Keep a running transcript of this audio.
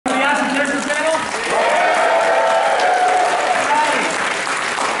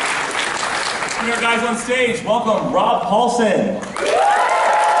guys on stage. Welcome, Rob Paulson.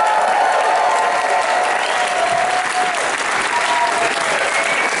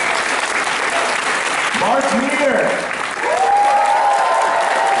 Mark Meter.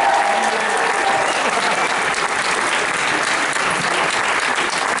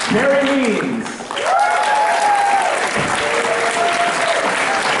 Carrie Means.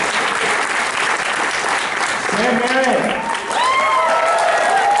 Sam Marin.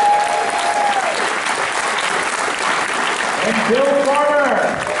 And Bill Farmer.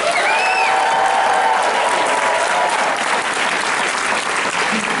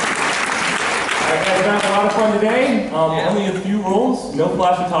 Alright guys, we're gonna have a lot of fun today. Only a few rules. No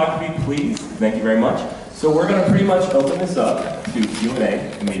flash photography, please. Thank you very much. So we're gonna pretty much open this up to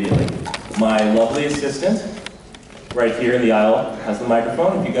Q&A immediately. My lovely assistant, right here in the aisle, has the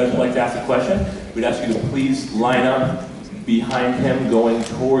microphone. If you guys would like to ask a question, we'd ask you to please line up behind him going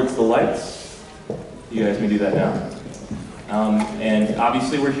towards the lights. You guys may do that now. And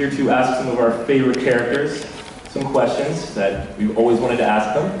obviously we're here to ask some of our favorite characters some questions that we've always wanted to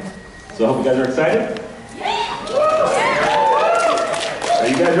ask them. So I hope you guys are excited. Are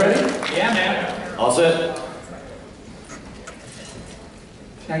you guys ready? Yeah, man. All set?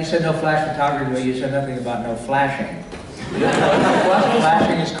 Now you said no flash photography, but you said nothing about no flashing.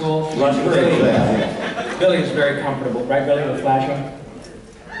 Flashing is cool. Billy is very comfortable, right, Billy, with flashing?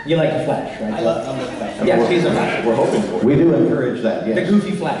 You like to flash, right? I love the flash. Yes, he's a flasher. We're hoping for it. We do encourage that, yes. The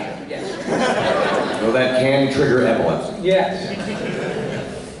goofy flasher, yes. So that can trigger epilepsy. Yes.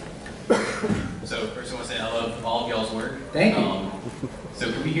 So first I want to say I love all of y'all's work. Thank you.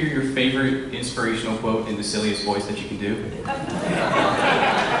 So can we hear your favorite inspirational quote in the silliest voice that you can do?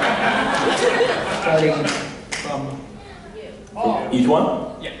 Starting from... Each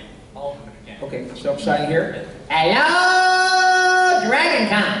one? Yeah, all of them if you can. Okay, so starting here. Hello,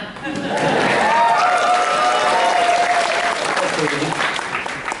 Dragoncon!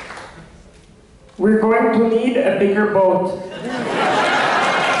 We're going to need a bigger boat.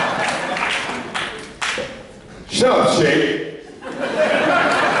 Shut up, Shane.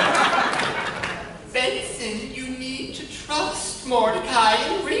 Benson, you need to trust Mordecai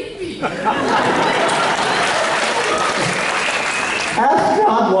and Rigby. Ask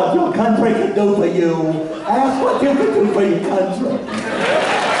God what your country can do for you. Ask what you can do for your country.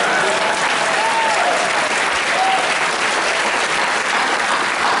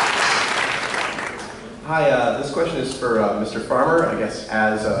 Hi, this question is for Mr. Farmer, I guess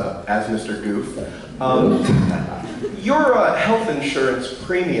as Mr. Goof. Your health insurance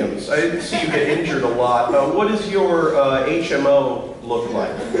premiums, I see you get injured a lot. What does your HMO look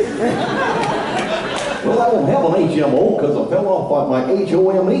like? Well, I don't have an HMO because I fell off on my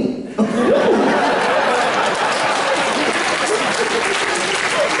HOME.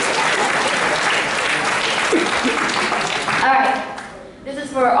 Alright, this is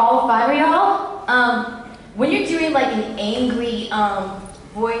for all 5 of y'all. When you're doing like an angry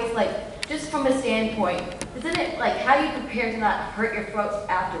voice, like just from a standpoint, isn't it like how do you prepare to not hurt your throat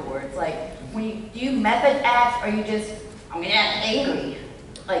afterwards? Like when you do you method act or you just I'm gonna act angry?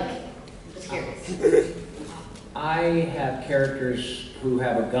 Like I'm just curious. I have characters who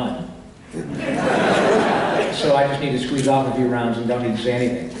have a gun. So I just need to squeeze off a few rounds and don't need to say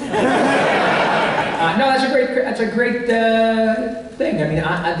anything. No, that's a great thing. I mean,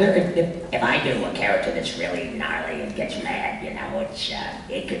 if I do a character that's really gnarly and gets mad, you know,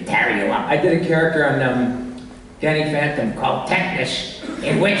 it could tear you up. I did a character on Danny Phantom called Tetanus,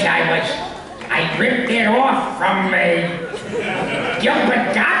 in which I ripped it off from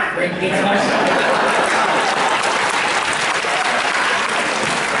Gilbert Gottfried because...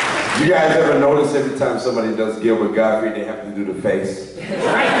 You guys ever notice every time somebody does Gilbert Gottfried, they have to do the face?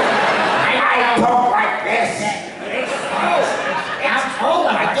 I talk like this. I told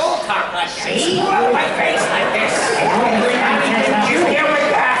him I don't talk like this. See? My face like this. You Gilbert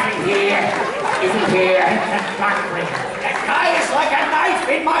Gottfried here. Isn't here. That guy is like a knife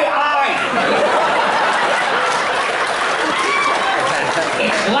in my eye.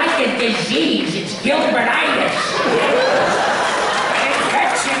 It's like a disease. It's Gilbertitis.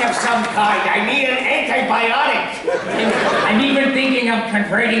 Of some kind. I need an antibiotic. I'm even thinking of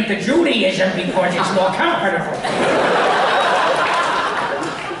converting to Judaism because it's more comfortable.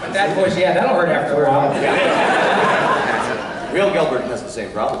 But that voice, yeah, that'll hurt after a while. Real Gilbert has the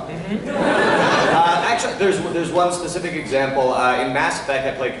same problem. Actually, there's one specific example. In Mass Effect,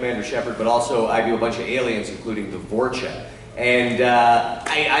 I play Commander Shepard, but also I do a bunch of aliens, including the Vorcha. And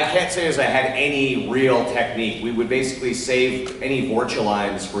I can't say as I had any real technique. We would basically save any Vorcha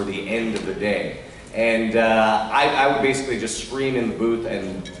lines for the end of the day. And I would basically just scream in the booth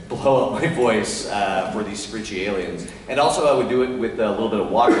and blow up my voice for these screechy aliens. And also I would do it with a little bit of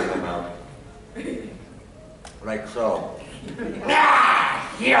water in my mouth. Like so.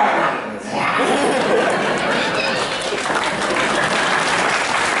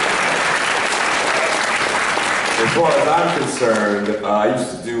 As far as I'm concerned, I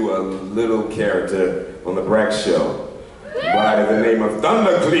used to do a little character on the Brack Show by the name of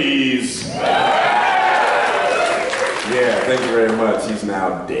Thundercleese. Yeah, thank you very much. He's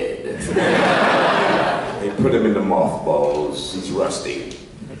now dead. They put him in the mothballs. He's rusty.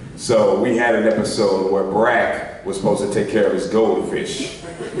 So we had an episode where Brack was supposed to take care of his goldfish.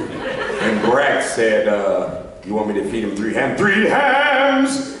 And Brack said, you want me to feed him 3 hams? 3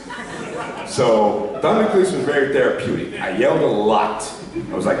 hams! So Thundercleese was very therapeutic. I yelled a lot.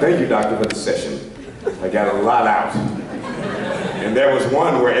 I was like, thank you, doctor, for the session. I got a lot out. And there was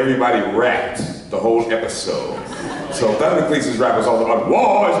one where everybody rapped the whole episode. So Thundercleese's rap was all about,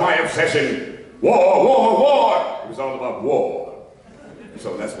 war is my obsession. War, war, war. It was all about war.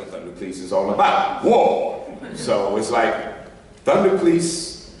 So that's what Thundercleese is all about, war. So it's like,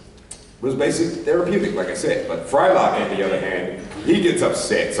 Thundercleese was basically therapeutic, like I said. But Frylock, on the other hand, he gets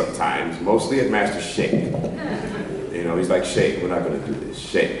upset sometimes, mostly at Master Shake. You know, he's like, Shake, we're not gonna do this.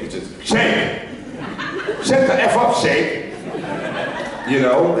 Shake, we just, Shake! Shut the F up, Shake! You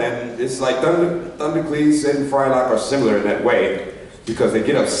know, and it's like Thundercleese and Frylock are similar in that way because they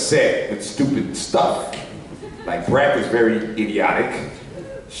get upset with stupid stuff. Like Brack is very idiotic,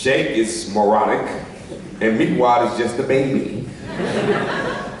 Shake is moronic, and Meatwad is just a baby.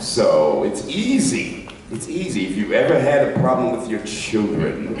 So it's easy. It's easy. If you've ever had a problem with your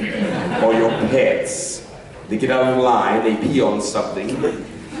children or your pets, they get out of line, they pee on something,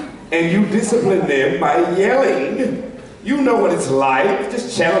 and you discipline them by yelling. You know what it's like.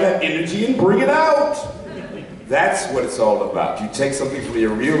 Just channel that energy and bring it out. That's what it's all about. You take something from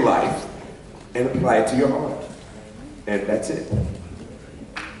your real life and apply it to your art. And that's it.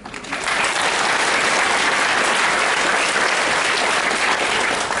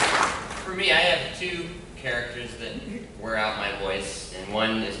 For me, I have 2 characters that wear out my voice, and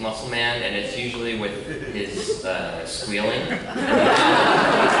one is Muscle Man, and it's usually with his squealing.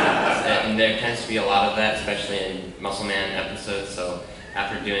 And there tends to be a lot of that, especially in Muscle Man episodes, so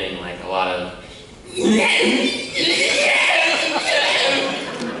after doing like a lot of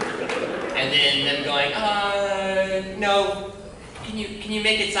and then them going, no, can you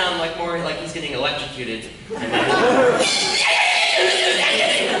make it sound like more like he's getting electrocuted? And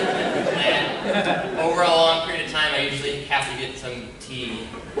then over a long period of time, I usually have to get some tea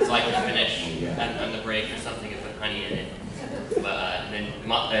so I can finish on the break or something and put honey in it. But then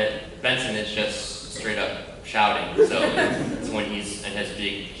Benson is just straight up shouting. So it's when he's and has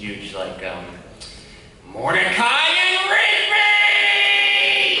big, huge like Mordecai and Rigby.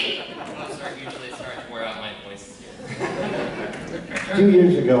 Usually start to wear out my voice. 2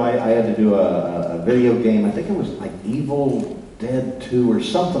 years ago, I had to do a video game. I think it was like Evil Dead 2 or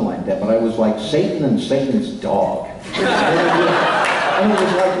something like that, but I was like Satan and Satan's dog. And it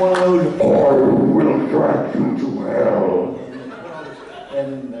was like one of those, I will drag you to hell.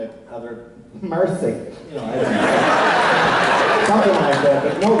 And other mirth thing, you know, something like that.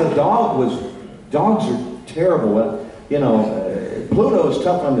 But no, the dogs are terrible. You know, Pluto's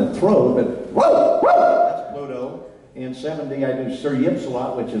tough on the throat, but whoa, whoa, that's Pluto. In 7D, I do Sir Yips a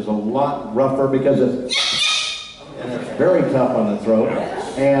lot, which is a lot rougher because it's very tough on the throat.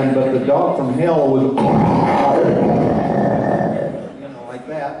 But the dog from hell was, you know, like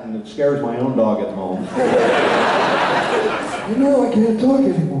that, and it scares my own dog at home. You know, I can't talk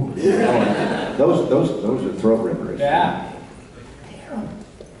anymore. Those are throat rippers. Yeah.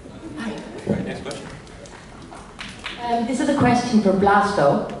 Next question. This is a question for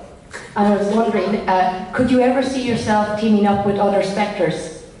Blasto. And I was wondering, could you ever see yourself teaming up with other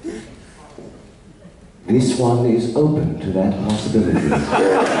Spectres? This one is open to that possibility.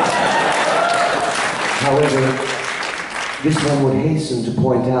 However, this one would hasten to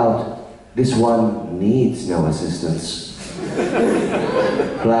point out, this one needs no assistance.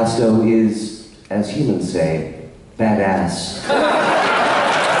 Blasto is, as humans say, badass.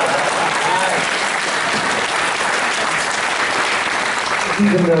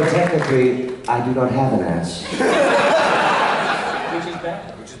 Even though technically, I do not have an ass. Which is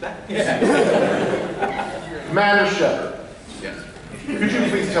bad. Which is bad. Yeah. Commander Shepard. Yes. Could you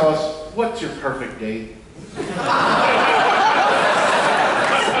please tell us, what's your perfect date?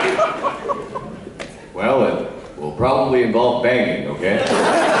 Well, it will probably involve banging, okay?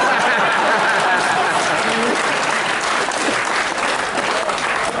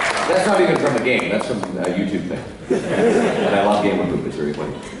 That's not even from a game. That's from a YouTube thing. And I love gamer poop. It's very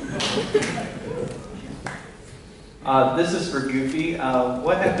funny. This is for Goofy.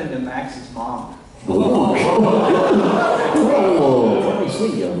 What happened to Max's mom? Whoa, let me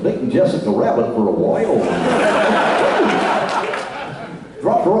see you. Making Jessica Rabbit for a while.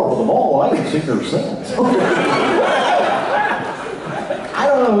 Dropped her off at the mall. I ain't seen her since. I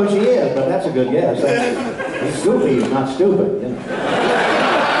don't know who she is, but that's a good guess. He's goofy, he's not stupid. You know.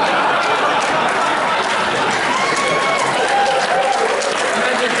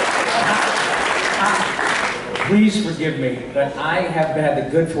 Please forgive me, but I have had the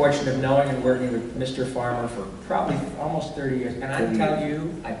good fortune of knowing and working with Mr. Farmer for probably almost 30 years. And I tell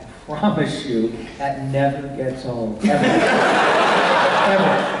you, I promise you, that never gets old. Ever. Ever.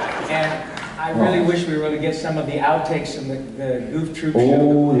 And I really wish we were able to get some of the outtakes from the Goof Troop show.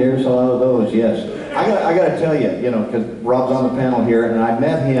 Oh, there's a lot of those, yes. I got to tell you, because Rob's on the panel here, and I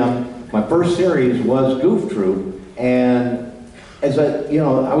met him. My first series was Goof Troop, and as I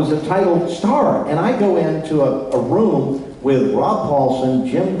was a titled star, and I go into a room with Rob Paulson,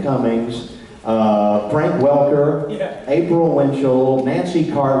 Jim Cummings, Frank Welker, April Winchell,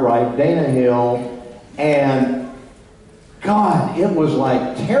 Nancy Cartwright, Dana Hill, and God, it was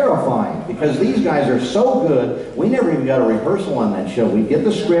like terrifying because these guys are so good. We never even got a rehearsal on that show. We get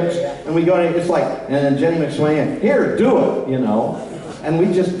the scripts and we go in, it's like, and then Jenny McSwain, here, do it, and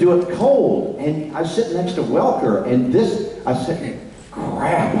we just do it cold. And I was sitting next to Welker, and I said,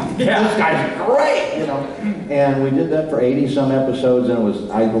 crap, this guy's great, And we did that for 80-some episodes,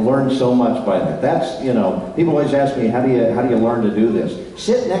 and I learned so much by that. That's, people always ask me, how do you learn to do this?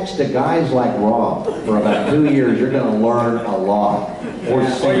 Sit next to guys like Rob for about 2 years, you're going to learn a lot. Or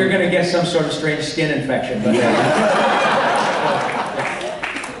you're going to get some sort of strange skin infection. But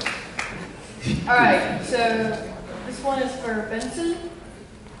All right, so this one is for Benson.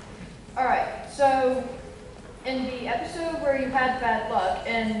 All right, so in the episode where you had bad luck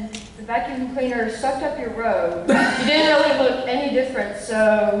and the vacuum cleaner sucked up your robe, you didn't really look any different,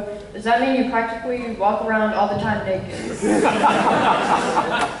 so does that mean you practically walk around all the time naked?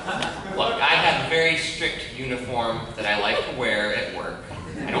 Look, I have a very strict uniform that I like to wear at work.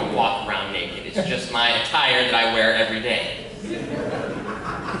 I don't walk around naked. It's just my attire that I wear every day.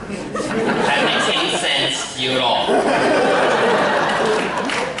 That makes any sense to you at all.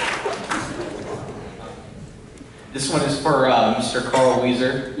 This one is for Mr. Carl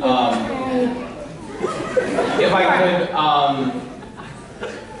Weiser. If I could,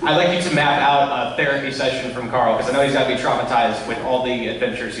 I'd like you to map out a therapy session from Carl, because I know he's got to be traumatized with all the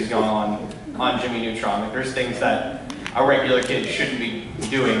adventures he's gone on Jimmy Neutron. Like, there's things that a regular kid shouldn't be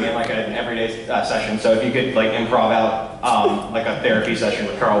doing in like an everyday session. So if you could like improv out like a therapy session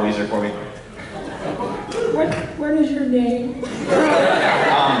with Carl Weiser for me. What is your name?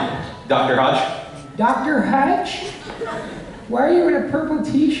 Dr. Hodge. Dr. Hutch? Why are you in a purple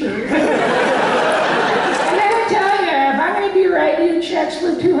t-shirt? I gotta tell you, if I'm gonna be writing you checks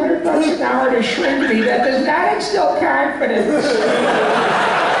for $200 an hour to shrink me, that does not instill confidence.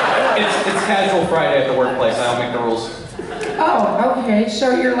 It's casual Friday at the workplace. I don't make the rules. Oh, okay,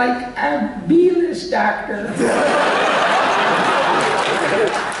 so you're like a B-list doctor.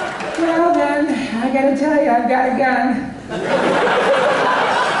 Well then, I gotta tell you, I've got a gun.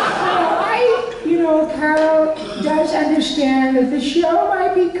 Carl does understand that the show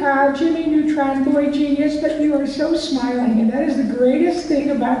might be called Jimmy Neutron Boy Genius, but you are so smiling, and that is the greatest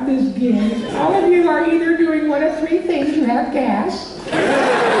thing about this gig. All of you are either doing one of three things. You have gas,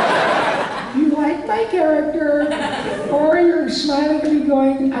 you like my character, or you're smiling at me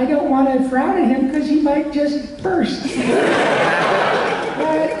going, I don't want to frown at him because he might just burst.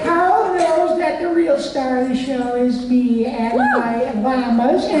 But Carl knows that the real star of the show is me and my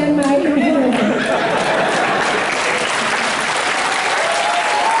llamas and my inheritance.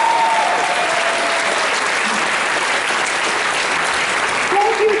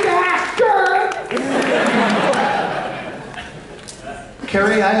 Thank you, Doctor!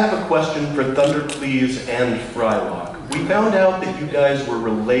 Carrie, I have a question for Thundercleese and Frylock. We found out that you guys were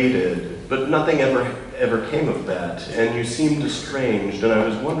related, but nothing ever came of that, and you seemed estranged, and I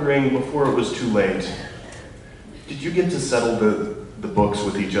was wondering, before it was too late, did you get to settle the books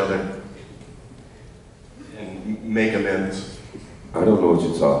with each other? And make amends? I don't know what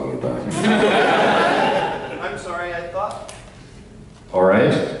you're talking about. I'm sorry, I thought... All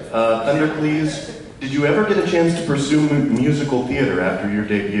right. Thundercleese, did you ever get a chance to pursue musical theater after your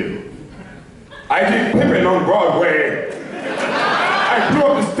debut? I did Pippin on Broadway. I blew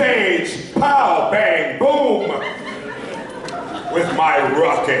up the stage, pow, bang, boom, with my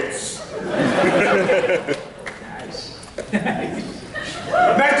rockets.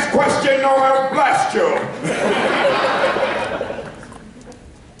 Next question. you know I've blessed you.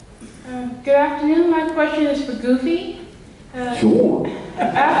 Good afternoon. My question is for Goofy. Sure.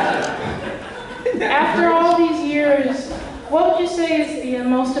 After all these years, what would you say is the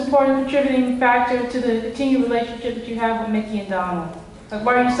most important contributing factor to the continued relationship that you have with Mickey and Donald? Like,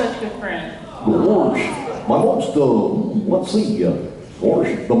 why are you such good friends? Gosh, my most, let's see,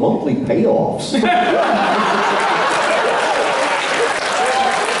 gosh, the monthly payoffs.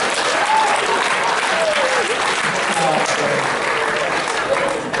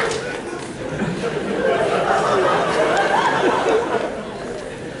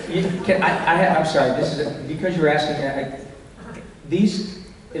 I'm sorry, this is, because you're asking, these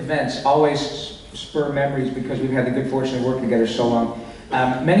events always spur memories because we've had the good fortune of working together so long.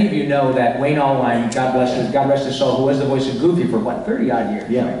 Many of you know that Wayne Allwine, God rest his soul, who was the voice of Goofy for what, 30-odd years?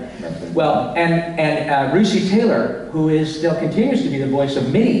 Yeah. Right? Well, and Russi Taylor, who still continues to be the voice of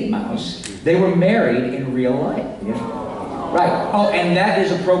Minnie Mouse, they were married in real life. Yeah. Right. Oh, and that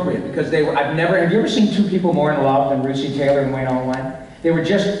is appropriate because have you ever seen two people more in love than Russi Taylor and Wayne Allwine? They were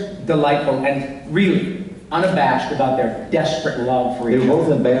just delightful and really unabashed about their desperate love for each other. They were both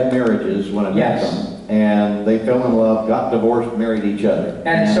in bad marriages when I met them. And they fell in love, got divorced, married each other.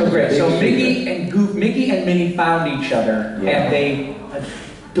 And so great. So Mickey and Minnie found each other, and they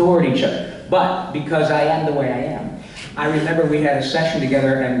adored each other. But because I am the way I am, I remember we had a session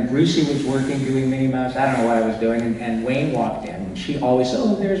together, and Russi was working doing Minnie Mouse. I don't know what I was doing, and Wayne walked in, and she always said,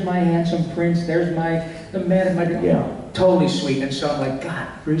 "Oh, there's my handsome prince. There's the man of my dream." Yeah. Totally sweet. And so I'm like, God,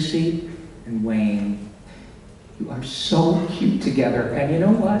 Russi and Wayne, you are so cute together. And you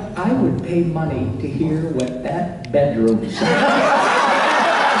know what? I would pay money to hear what that bedroom sounds.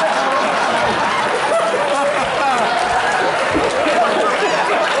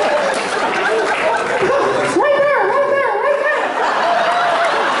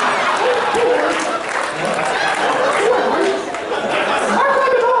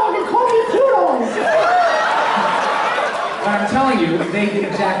 They did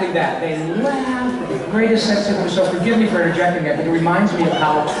exactly that. They laughed with the greatest sense of humor. So forgive me for interjecting that, but it reminds me of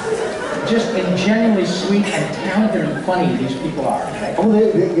how just genuinely sweet and talented and funny these people are. Right? Oh,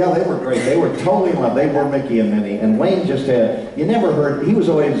 they were great. They were totally in love. They were Mickey and Minnie. And Wayne just had, you never heard, he was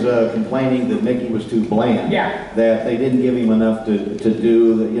always complaining that Mickey was too bland. Yeah. That they didn't give him enough to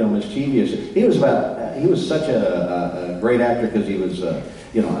do, mischievous. He was such a great actor because he was,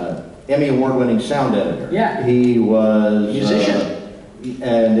 Emmy Award-winning sound editor. Yeah. He was... musician.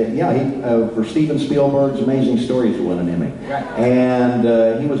 And yeah, for Steven Spielberg's Amazing Stories, he won an Emmy. Right. And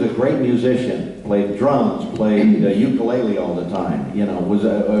he was a great musician. Played drums, played ukulele all the time. Was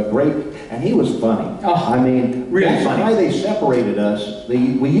a great, and he was funny. Oh, I mean, really that's funny. why they separated us.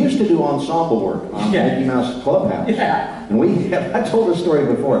 We used to do ensemble work on Mickey Mouse Clubhouse. Yeah. And I told a story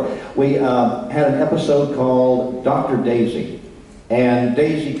before. We had an episode called Dr. Daisy. And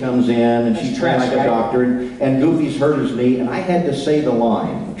Daisy comes in, and she's trained like a doctor, and Goofy's hurt his knee, and I had to say the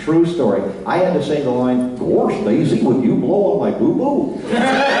line, true story, I had to say the line, "Gosh, Daisy, would you blow on my boo-boo?"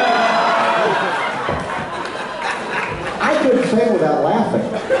 I couldn't say it without laughing.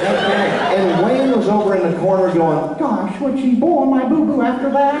 And Wayne was over in the corner going, "Gosh, would she blow on my boo-boo after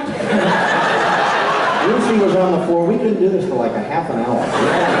that?" Lucy was on the floor. We couldn't do this for like a half an hour.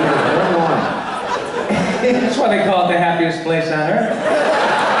 One line. That's why they call it the happiest place on earth.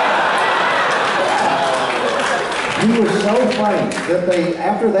 He was so funny that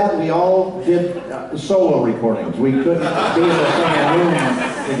after that, we all did solo recordings. We couldn't be in the same room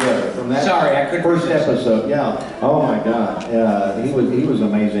together from that first episode. Yeah. Oh my God. He was an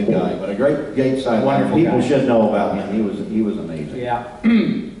amazing guy, but a great side. Wonderful People guy. should know about him. He was amazing. Yeah.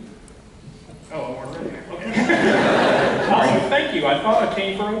 Oh, we're ready. Okay. Awesome, thank you. I thought I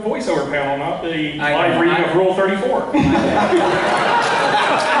came from a voiceover panel, not the live reading of Rule 34.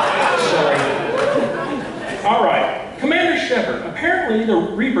 Sorry. All right. Commander Shepard, apparently the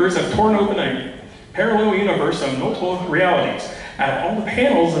Reapers have torn open a parallel universe of multiple realities. Out of all the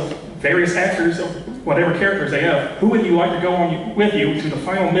panels of various actors of whatever characters they have, who would you like to go on with you to the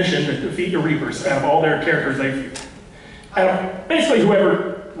final mission to defeat the Reapers out of all their characters basically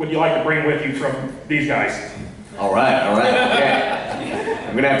whoever would you like to bring with you from these guys? All right, okay.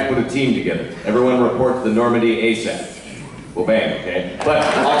 I'm gonna have to put a team together. Everyone report to the Normandy ASAP. Well, bang, okay? But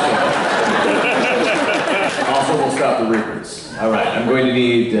also we'll stop the Reapers. All right, I'm going to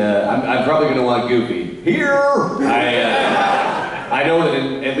need, I'm probably gonna want Goofy. Here! I know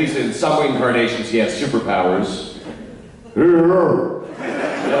that at least in some incarnations he has superpowers. Here!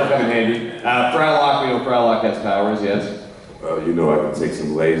 That'll come in handy. Frylock, we know Frylock has powers, yes. You know, I can take some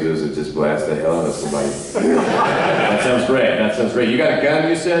lasers and just blast the hell out of somebody. That sounds great. That sounds great. You got a gun,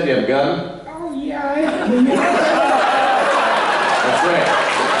 you said? You have a gun? Oh, yeah, That's great.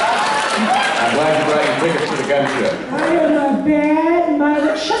 I'm glad you brought your tickets to the gun show. I am a bad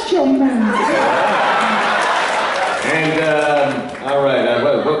mother. Shut your mouth. And, all right,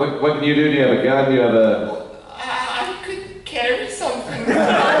 what can you do? Do you have a gun? Do you have a... I could carry something.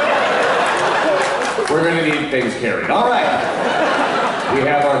 We're going to need things carried. All right. We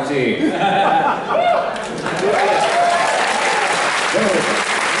have our team.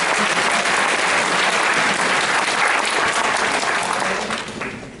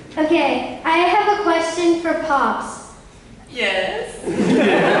 Okay, I have a question for Pops. Yes?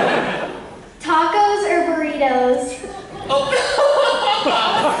 Tacos or burritos? Well,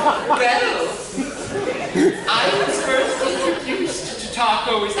 I was first introduced to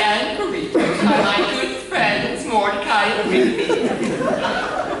tacos and burritos by my good friends Mordecai and Rigby.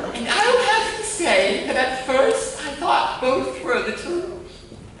 And I will have to say that at first I thought both were a little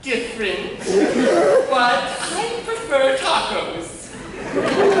different, but I prefer tacos.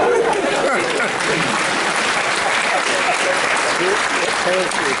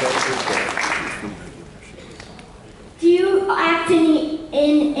 Do you act in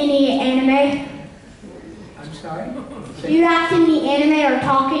any anime? I'm sorry? Do you act in the anime or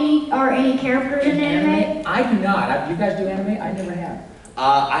talk or any characters in anime? I do not. You guys do anime? I never have.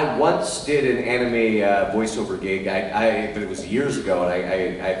 I once did an anime voiceover gig, but it was years ago,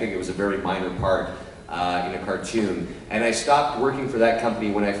 and I think it was a very minor part in a cartoon. And I stopped working for that company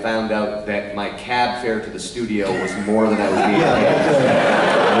when I found out that my cab fare to the studio was more than I was being paid.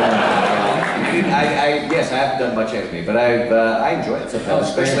 Yes, I haven't done much anime, but I enjoy it sometimes,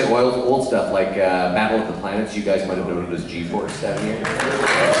 especially old stuff like Battle of the Planets. You guys might have known it as G-Force down here. And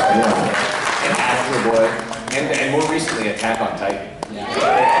Astro Boy, and more recently Attack on Titan.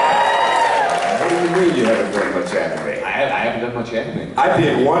 What do you mean you haven't done much anime? I haven't done much anime. I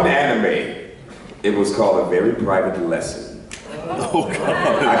did one anime. It was called A Very Private Lesson. Oh,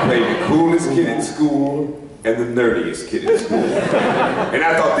 God. I played the coolest kid in school and the nerdiest kid in school. And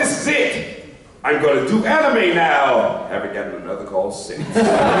I thought, this is it. I'm going to do anime now. Haven't gotten another call since.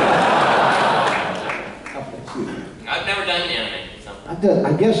 I've never done anime. So. I've done,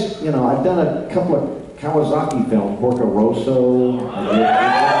 I guess, you know, I've done a couple of Kawasaki films, Porco Rosso.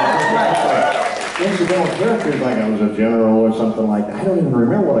 Incidental characters, like I was a general or something like that. I don't even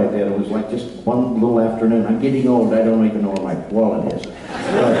remember what I did. It was like just one little afternoon. I'm getting old. I don't even know where my wallet is.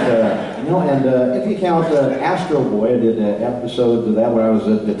 But, you know, and if you count Astro Boy, I did episodes of that when I was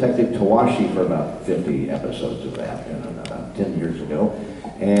Detective Tawashi for about 50 episodes of that, you know, about 10 years ago.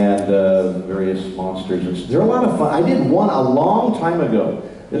 And various monsters. They're a lot of fun. I did one a long time ago.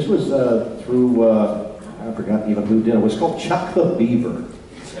 This was through, I forgot even who did it. It was called Chuck the Beaver.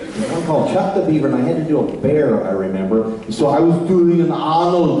 One called Chuck the Beaver, and I had to do a bear, I remember. So I was doing an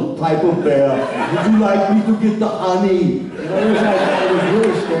Arnold type of bear. Would you like me to get the honey? You know, it was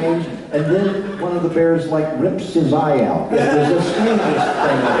really strange. And then one of the bears like rips his eye out. It was the strangest thing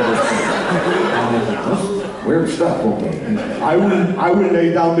I've ever seen. Weird stuff, okay. I will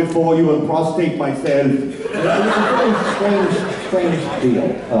lay down before you and prostrate myself. It was a very strange deal.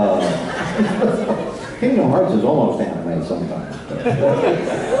 Kingdom Hearts is almost anime sometimes.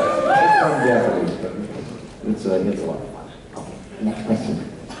 It's a lot of fun. Okay, next question.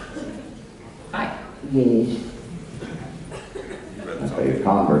 Hi. Yes. Okay,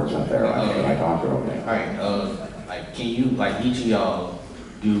 converts up there. I talk real okay. Alright, like, can you, like, each of y'all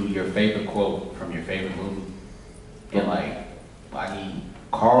do your favorite quote from your favorite movie? And, like, I need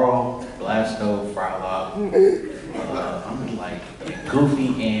Carl, Blasto, Frylock, like,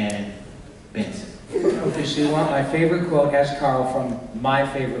 Goofy, and Benson. Okay, so you want my favorite quote as Carl from my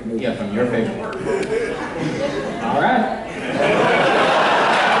favorite movie? Yeah, from your favorite movie. All right.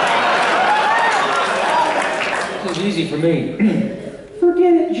 This is easy for me.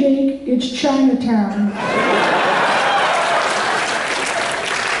 Forget it, Jake. It's Chinatown.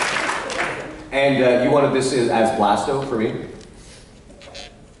 And you wanted this as Blasto for me?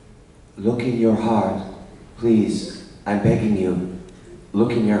 Look in your heart. Please, I'm begging you.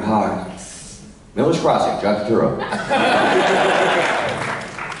 Look in your heart. Miller's Crossing, John Turturro.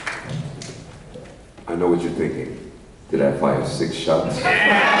 I know what you're thinking. Did I fire 6 shots?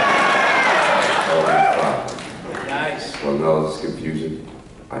 Nice. Well, no, it's confusion.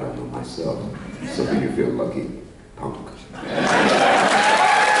 I don't know myself. So do you feel lucky, punk?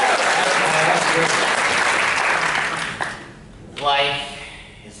 Life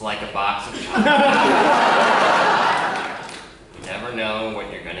is like a box of chocolates. You never know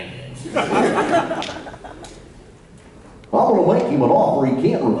what you're gonna get. I'm going to make him an offer he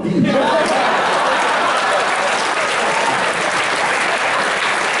can't refuse.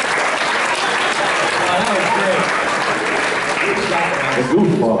 The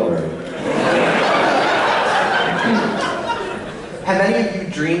Goose Father. Have any of you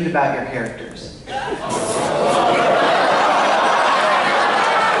dreamed about your characters?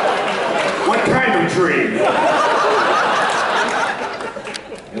 What kind of dream?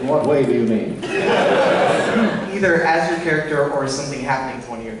 In what way do you mean? Either as your character or something happening to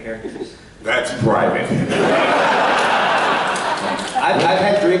one of your characters. That's private. I've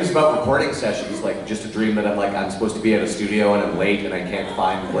had dreams about recording sessions, like just a dream that I'm supposed to be at a studio and I'm late and I can't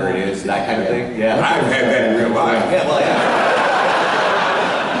find where it is, that kind of thing. Yeah. I've had that in real life. Yeah, well, yeah.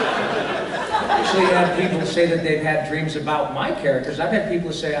 Actually, I have people say that they've had dreams about my characters. I've had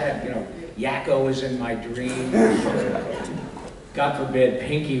people say I had, Yakko was in my dream. God forbid,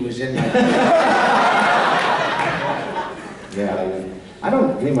 Pinky was in my dream. Yeah, I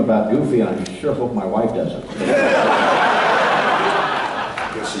don't dream about Goofy, and I sure hope my wife doesn't.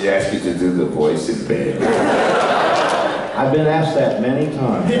 She asked you to do the voice in bed. I've been asked that many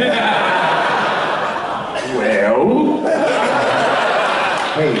times. Well?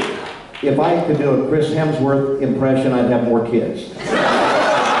 Hey, if I could do a Chris Hemsworth impression, I'd have more kids.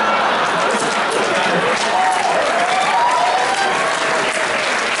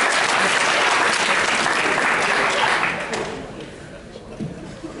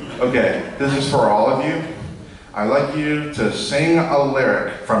 Okay, this is for all of you. I'd like you to sing a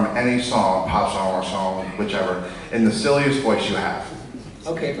lyric from any song, pop song or song, whichever, in the silliest voice you have.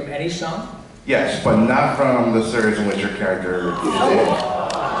 Okay, from any song? Yes, but not from the series in which your character is in.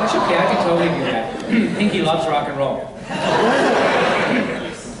 That's okay, I can totally do that. Pinky loves rock and roll. Come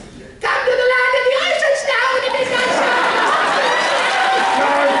to the land of the ice and snow and the midnight sun.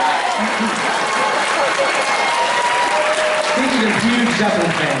 Pinky's a huge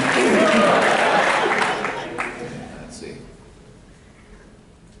Zeppelin fan. Let's see.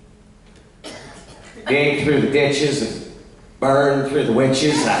 Dig through the ditches and burn through the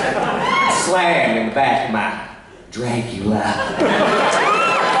witches. I slam in the back of my Dracula.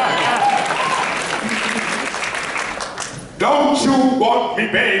 Don't you want me,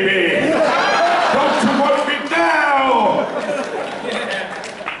 baby? Don't you want me now?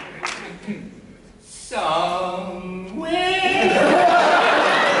 Somewhere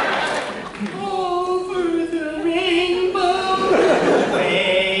over the rainbow,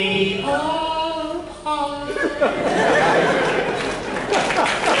 way up high.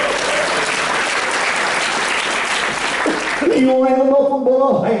 You ain't nothing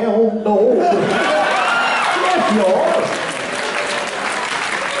but a hound dog. Yes, you are.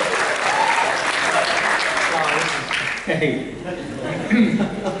 Hey.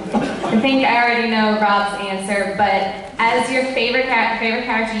 I think I already know Rob's answer, but as your favorite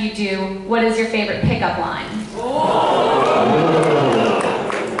character you do, what is your favorite pickup line?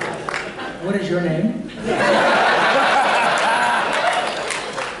 What is your name?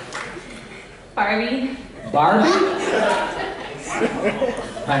 Barbie? Barbie?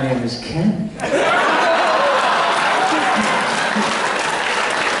 My name is Ken.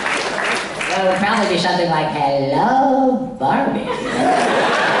 Well, it would probably be something like, hello, Barbie.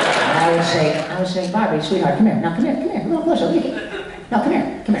 And I would say, Barbie, sweetheart, come here. Now, come here, a little closer. Look at me. No, come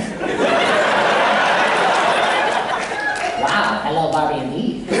here. Wow, hello, Barbie,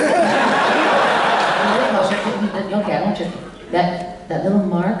 indeed. A little closer. Okay, I want you. That little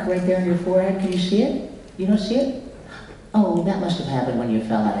mark right there on your forehead, can you see it? You don't see it? Oh, that must have happened when you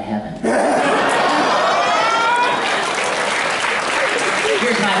fell out of heaven.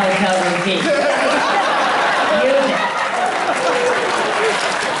 Here's my hotel room key. Use it.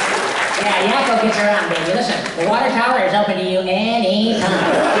 Yeah, Yakko gets around, baby. Listen, the water tower is open to you anytime.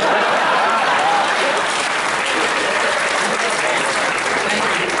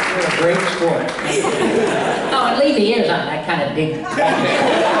 You're a great sport. Oh, and leave the ears on. I kind of dig.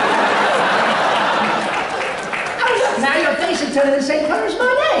 Now your face is turning the same color as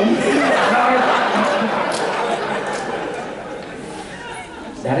my name.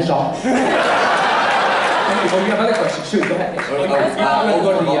 That is all. Oh, you have other questions too. Go ahead.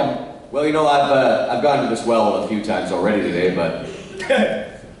 Well, I've gone to this well a few times already today, but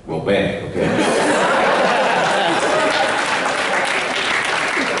well, bang, okay.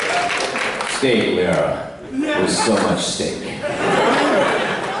 Steak, Lara. There's so much steak.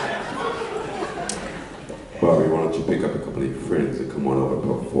 Barbie, why don't you pick up a couple of your friends and come on over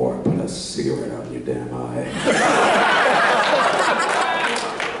before I put a cigarette out in your damn eye.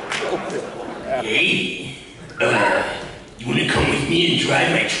 Hey, you wanna come with me and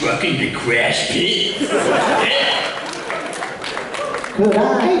drive my truck in the crash pit? Could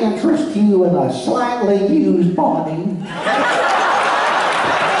I interest you in a slightly used body?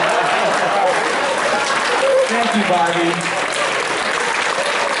 Thank you, Barbie.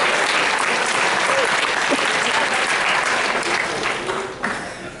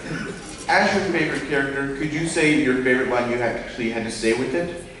 As your favorite character, could you say your favorite line you actually had to say with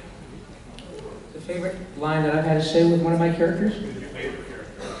it? The favorite line that I've had to say with one of my characters?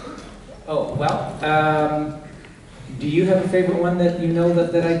 Oh, well, do you have a favorite one that you know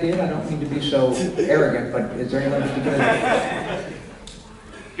that I did? I don't mean to be so arrogant, but is there anyone particular?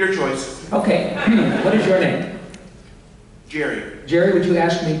 Your choice. Okay, what is your name? Jerry. Jerry, would you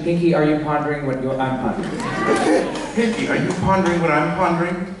ask me, Pinky, are you pondering what I'm pondering? Pinky, are you pondering what I'm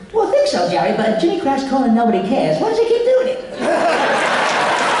pondering? Well, I think so, Jerry, but if Jimmy cracks corn and nobody cares, why does he keep doing it?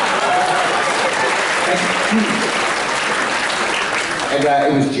 And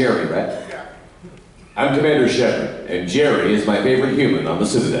it was Jerry, right? Yeah. I'm Commander Shepard, and Jerry is my favorite human on the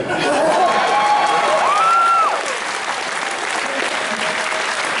Citadel.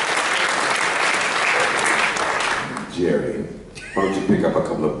 Jerry, why don't you pick up a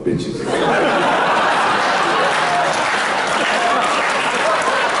couple of bitches?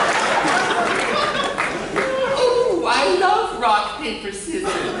 Oh, I love rock, paper,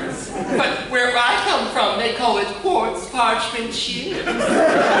 scissors. But where I come from, they call it quartz, parchment, shears.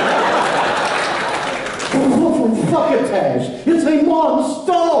 Oh, fuckatash! It's a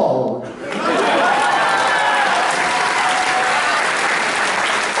monster!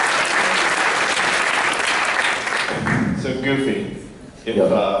 So Goofy,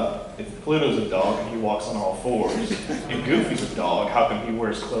 if Pluto's a dog and he walks on all fours, and Goofy's a dog, how come he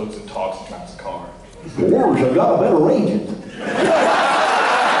wears clothes and talks and drives a car? Wars have got a better agent.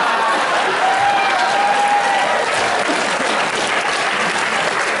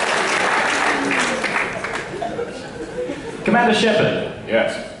 Commander Shepard.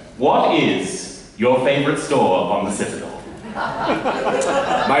 Yes. What is your favorite store on the Citadel?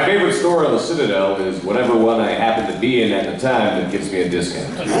 My favorite store on the Citadel is whatever one I happen to be in at the time that gives me a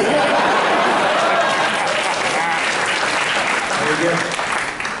discount.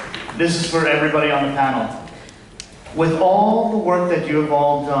 This is for everybody on the panel. With all the work that you have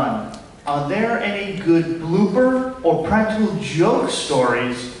all done, are there any good blooper or practical joke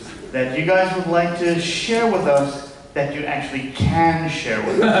stories that you guys would like to share with us that you actually can share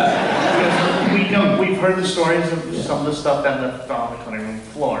with us? Because we know, we've heard the stories of some of the stuff that left on the cutting room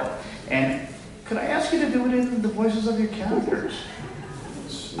floor. And could I ask you to do it in the voices of your characters?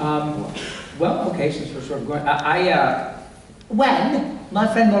 Well, okay, since we're sort of going, When my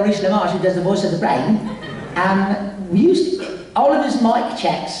friend Maurice Lamarche, who does the voice of the brain, we used to, all of his mic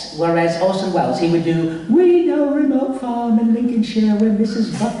checks were as Orson Welles. He would do, "We know a remote farm in Lincolnshire where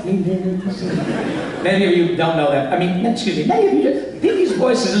Mrs. Buckley lives." Many of you don't know that. I mean, excuse me, many of you, Pinky's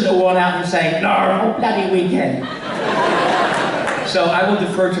voice is worn out and saying, "No, bloody weekend." So I will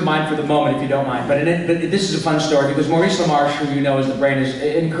defer to mine for the moment, if you don't mind. But this is a fun story because Maurice Lamarche, who you know as the brain, is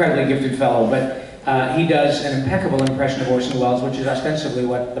an incredibly gifted fellow. But he does an impeccable impression of Orson Welles, which is ostensibly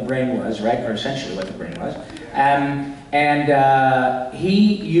what the brain was, right? Or essentially what the brain was. He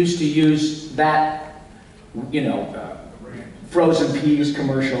used to use that, frozen peas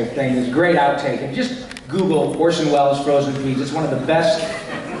commercial thing, this great outtake. And just Google Orson Welles frozen peas. It's one of the best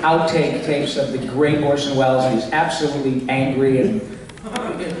outtake tapes of the great Orson Welles. He's absolutely angry and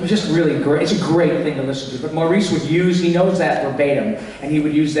just really great. It's a great thing to listen to. But Maurice would use, he knows that verbatim, and he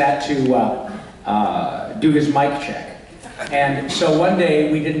would use that to do his mic check. And so one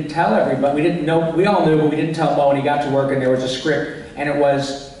day we didn't tell everybody, we didn't know, we all knew, but we didn't tell Mo when he got to work, and there was a script, and it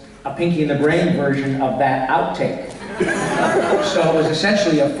was a Pinky and the Brain version of that outtake. So it was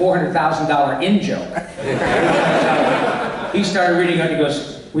essentially a $400,000 in-joke. He started reading it and he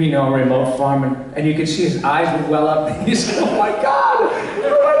goes, "We know a remote farm," and you could see his eyes would well up, and he said, "Oh my God!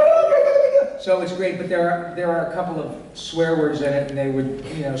 So it's great, but there are a couple of swear words in it, and they would,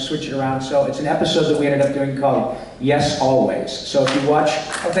 switch it around. So it's an episode that we ended up doing called Yes Always. So if you watch,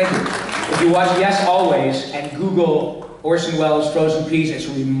 thank you. If you watch Yes Always and Google Orson Welles frozen peas, it's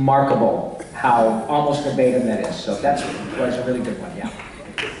remarkable how almost verbatim that is. So that was a really good one, yeah.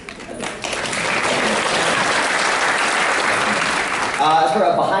 As for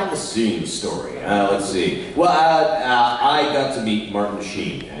a behind-the-scenes story, let's see. Well, I got to meet Martin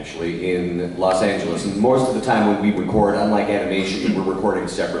Sheen, actually, in Los Angeles. And most of the time when we record, unlike animation, we're recording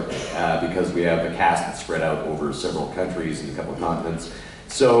separately because we have a cast that's spread out over several countries and a couple of continents.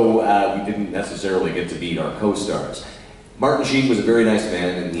 So we didn't necessarily get to meet our co-stars. Martin Sheen was a very nice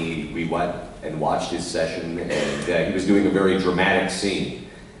man, and we went and watched his session, and he was doing a very dramatic scene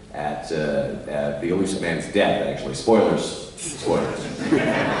at the elusive man's death, actually. Spoilers Spoilers.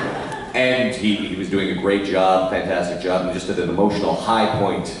 And he was doing a great job, fantastic job, and just at an emotional high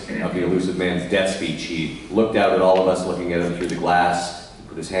point of the elusive man's death speech, he looked out at all of us looking at him through the glass,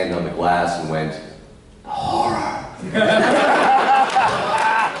 put his hand on the glass and went, horror.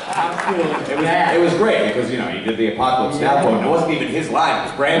 It was great because, you know, he did the Apocalypse Now quote, and it wasn't even his line, it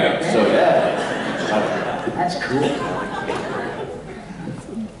was Brando, so yeah. That's cool.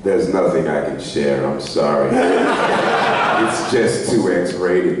 There's nothing I can share, I'm sorry. It's just too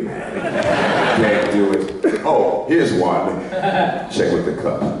X-rated, man. Can't do it. Oh, here's one. Check with the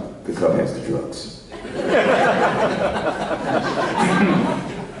cup. The cup has the drugs. The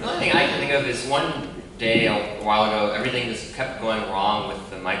only thing I can think of is one day a while ago, everything just kept going wrong with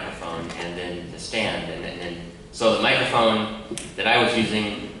the microphone and then the stand. And so the microphone that I was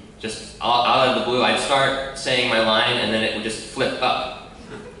using, just out of the blue, I'd start saying my line and then it would just flip up.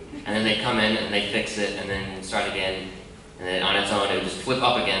 And then they come in and they fix it and then start again. And then on its own, it would just flip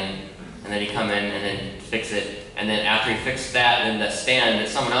up again. And then he'd come in and then fix it. And then after he fixed that, then the stand that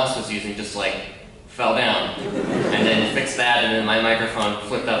someone else was using just like fell down. And then fixed that, and then my microphone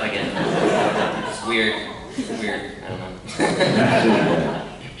flipped up again. It's weird. Weird. I don't know.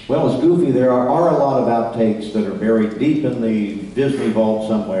 Well, as Goofy, there are a lot of outtakes that are buried deep in the Disney vault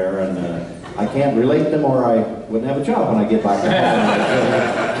somewhere, and I can't relate them or I wouldn't have a job when I get back home.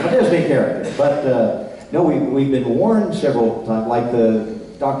 I'm a Disney character. But no, we've been warned several times, like the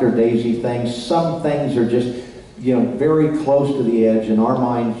Dr. Daisy thing. Some things are just, you know, very close to the edge, and our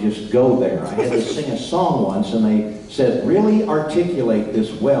minds just go there. I had to sing a song once, and they said, really articulate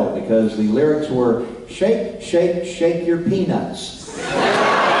this well, because the lyrics were, shake, shake, shake your peanuts.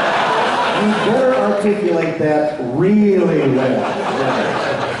 You better articulate that really well.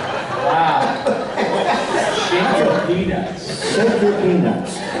 Wow. Shake your peanuts. Shake your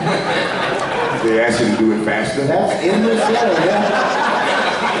peanuts. They asked you to do it faster? That's in the show,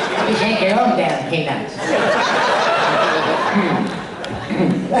 yeah. You shake your own damn peanuts.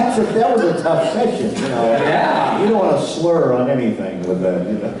 That was a tough session, you know. Yeah. You don't want to slur on anything with that,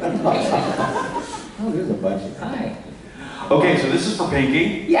 you know. Oh, there's a bunch of... Hi. Okay, so this is for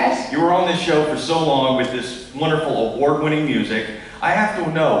Pinky. Yes. You were on this show for so long with this wonderful award-winning music. I have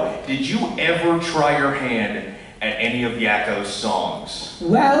to know, did you ever try your hand at any of Yakko's songs?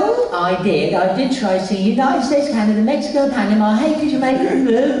 Well, I did. I did try singing United States, Canada, Mexico, Panama. Hey, could you make it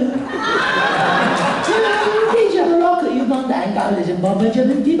move? DJ Morocco, Uganda, Angola, Zimbabwe,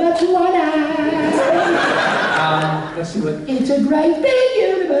 Djibouti, Botswana. Let's see what. It's a great big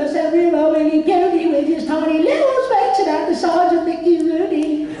universe, and we're all really beauty with his tiny little specks about the size of Mickey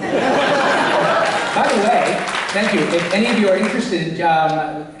Rooney. By the way, thank you. If any of you are interested,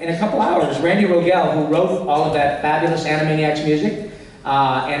 in a couple hours, Randy Rogel, who wrote all of that fabulous Animaniacs music,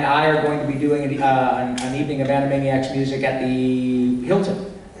 and I are going to be doing an evening of Animaniacs music at the Hilton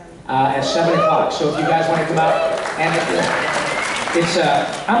at 7 o'clock. So if you guys want to come out, and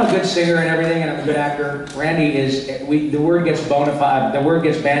I'm a good singer and everything, and I'm a good actor. Randy is, the word gets bona fide, the word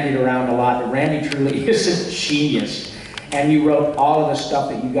gets bandied around a lot, but Randy truly is a genius. And he wrote all of the stuff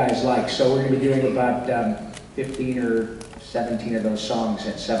that you guys like. So we're going to be doing about 15 or 17 of those songs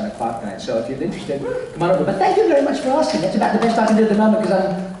at 7 o'clock tonight. So if you're interested, come on over. But thank you very much for asking. That's about the best I can do at the moment, because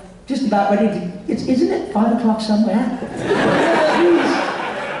I'm just about ready to, isn't it 5 o'clock somewhere? Please.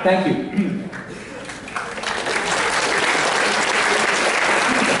 Thank you.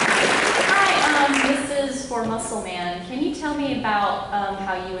 For Muscle Man, can you tell me about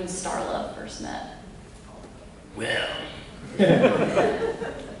how you and Starla first met? Well,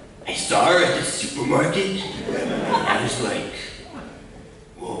 I saw her at the supermarket, and I was like,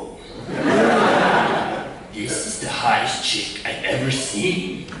 whoa, this is the hottest chick I've ever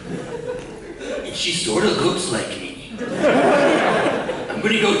seen. And she sort of looks like me. I'm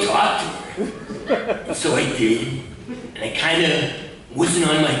gonna go talk to her. And so I did, and I kind of wasn't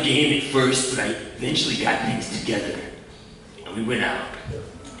on my game at first, but I eventually got things together. And we went out.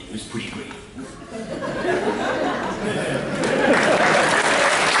 It was pretty great.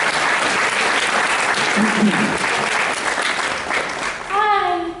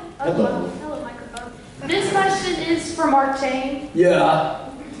 Hi. Hello. Hello, microphone. This question is for Mark Tane. Yeah.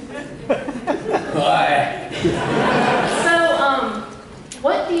 Hi. So,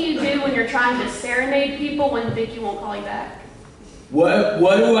 what do you do when you're trying to serenade people when Vicky won't call you back? What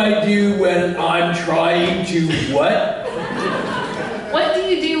do I do when I'm trying to what? What do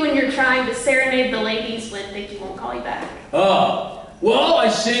you do when you're trying to serenade the ladies when Vicky won't call you back? Oh, well, I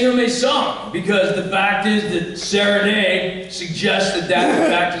sing them a song, because the fact is that serenade suggests that that in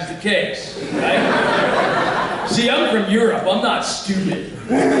fact is the case, right? See, I'm from Europe, I'm not stupid.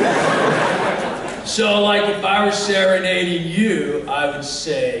 So, like, if I were serenading you, I would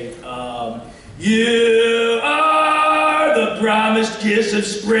say, you are the promised kiss of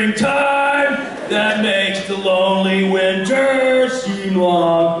springtime that makes the lonely winter seem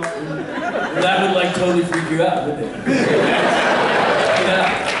long. That would, like, totally freak you out, wouldn't it? Yeah,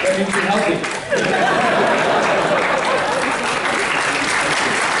 that means you're healthy.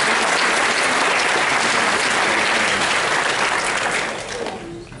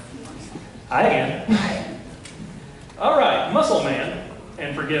 Hi again. All right, Muscle Man,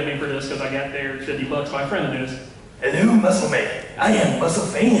 and forgive me for this because I got there $50 my friend is. Hello, Muscle Man. I am Muscle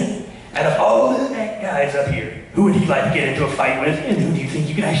Fan. Out of all the guys up here, who would you like to get into a fight with, and who do you think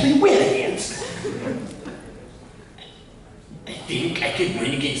you can actually win against? I think I could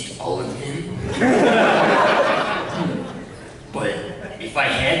win against all of them. But if I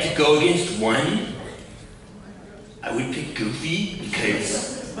had to go against one, I would pick Goofy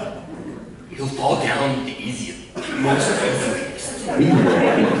because he'll fall down the easiest, most easiest.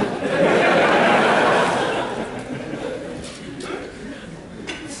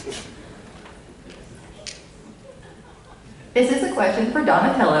 This is a question for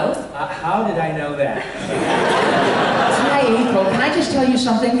Donatello. How did I know that? Hi, April. Can I just tell you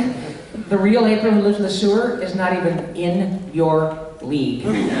something? The real April who lives in the sewer is not even in your league. So,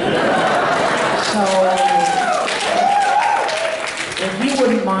 if you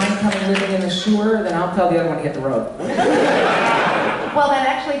wouldn't mind coming living in the sewer, then I'll tell the other one to hit the road. Well, that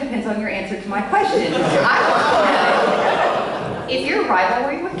actually depends on your answer to my question. I want to know if your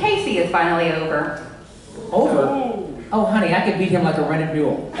rivalry with Casey is finally over. Over? Oh, honey, I could beat him like a rented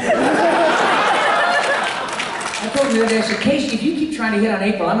mule. I told him the other day, I said, Casey, if you keep trying to hit on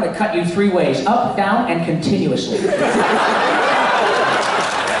April, I'm going to cut you 3 ways, up, down, and continuously.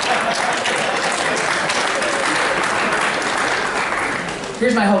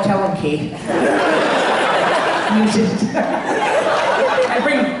 Here's my hotel room key. Use it. And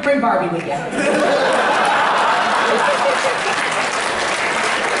bring Barbie with you.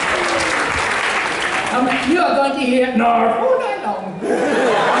 You are going to hear Narf all night long.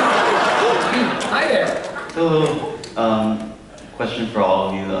 Hi there. Hello. Question for all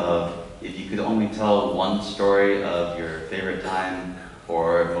of you. If you could only tell one story of your favorite time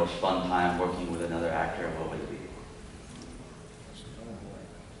or most fun time working with another actor, what would it be?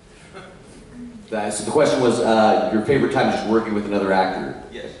 So the question was your favorite time just working with another actor?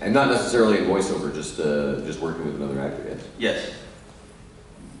 Yes. And not necessarily in voiceover, just working with another actor, yes? Yes.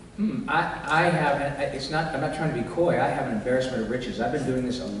 I have, I'm not trying to be coy, I have an embarrassment of riches. I've been doing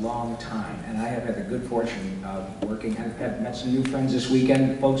this a long time, and I have had the good fortune of working, I've met some new friends this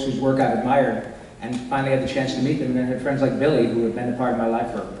weekend, folks whose work I've admired, and finally had the chance to meet them, and then had friends like Billy, who have been a part of my life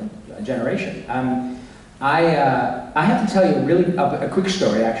for a generation. I have to tell you a quick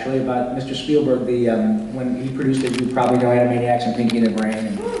story, actually, about Mr. Spielberg, when he produced it, you probably know Animaniacs and Pinky and the Brain,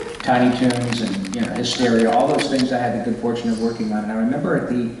 and Tiny Toons, and Hysteria, all those things I had the good fortune of working on. And I remember at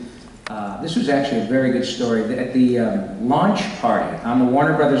this was actually a very good story, at the launch party on the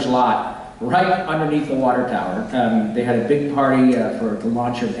Warner Brothers lot, right underneath the water tower, they had a big party for the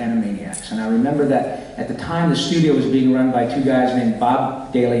launch of Animaniacs. And I remember that at the time the studio was being run by 2 guys named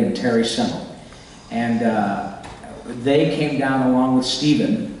Bob Daly and Terry Semmel. And they came down along with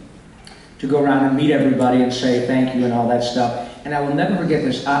Steven to go around and meet everybody and say thank you and all that stuff. And I will never forget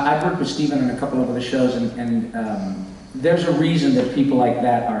this. I've worked with Steven on a couple of other shows, and there's a reason that people like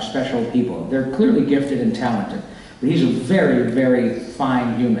that are special people. They're clearly gifted and talented, but he's a very, very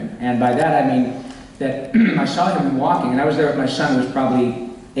fine human. And by that I mean that I saw him walking, and I was there with my son, who was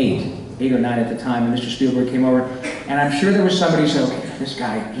probably 8 or 9 at the time, and Mr. Spielberg came over, and I'm sure there was somebody who said, okay, this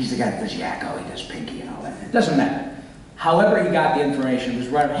guy, he's the guy that does Yakko, he does Pinky and all that. It doesn't matter. However he got the information, it was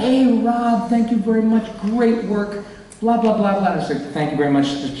right, hey Rob, thank you very much, great work, blah, blah, blah, blah. I said, thank you very much,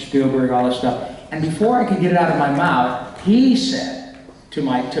 Mr. Spielberg, all this stuff. And before I could get it out of my mouth, he said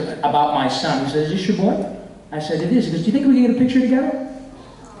about my son, he said, is this your boy? I said, it is. He goes, do you think we can get a picture together?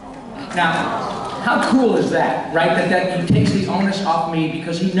 Now, how cool is that, right? That he takes the onus off me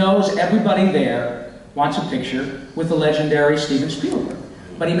because he knows everybody there wants a picture with the legendary Steven Spielberg.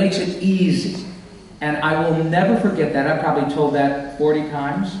 But he makes it easy. And I will never forget that. I probably told that 40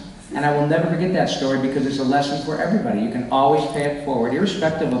 times. And I will never forget that story because it's a lesson for everybody. You can always pay it forward,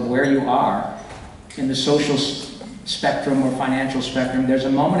 irrespective of where you are in the social spectrum or financial spectrum. There's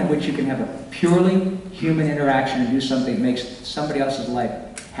a moment in which you can have a purely human interaction and do something that makes somebody else's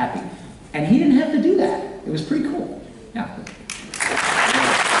life happy. And he didn't have to do that. It was pretty cool. Yeah.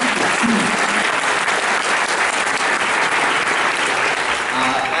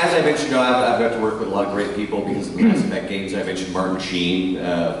 as I mentioned, I've got to work with a lot of great people because of the Mass Effect games. I mentioned Martin Sheen,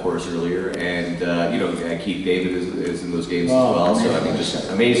 of course, earlier, and Keith David is in those games as well. So I mean, just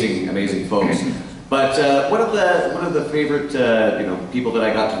amazing folks. But one of the favorite people that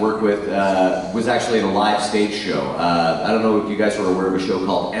I got to work with was actually in a live stage show. I don't know if you guys were aware of a show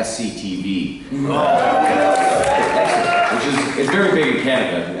called SCTV, which is very big in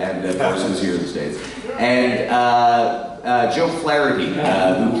Canada, and of course it was here in the States. And Joe Flaherty,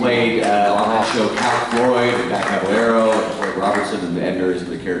 who played on that show Count Floyd and Matt Caballero and Floyd Robertson and various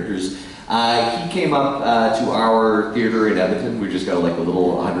other characters. He came up to our theater in Edmonton. We just got a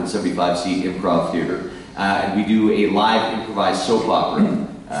little 175-seat improv theater, and we do a live improvised soap opera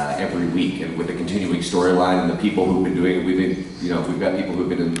every week, and with a continuing storyline. And the people who've been doing it, we've got people who've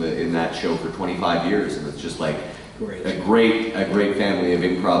been in that show for 25 years, and it's just like a great family of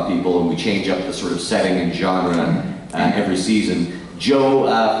improv people, and we change up the sort of setting and genre every season. Joe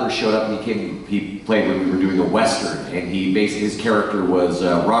first showed up and he played when we were doing a Western, and his character was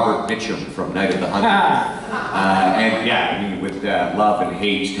Robert Mitchum from Night of the Hunter. And yeah, I mean, with love and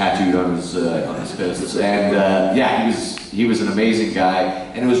hate tattooed on his fists. And yeah, he was an amazing guy,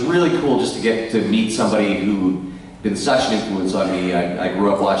 and it was really cool just to get to meet somebody who'd been such an influence on me. I grew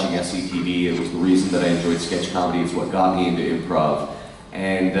up watching SCTV. It was the reason that I enjoyed sketch comedy. It's what got me into improv.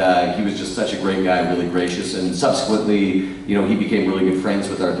 And he was just such a great guy, really gracious. And subsequently, he became really good friends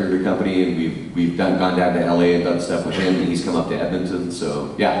with our theater company, and we've gone down to LA and done stuff with him, and he's come up to Edmonton.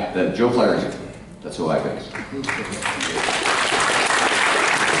 So yeah, Joe Flaherty, that's who I picked.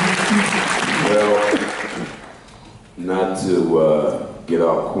 Well, not to get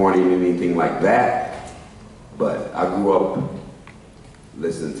all corny or anything like that, but I grew up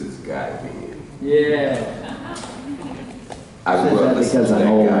listening to this guy, man. Yeah. I grew up listening to that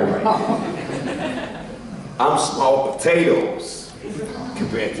guy right Oh. now. I'm small potatoes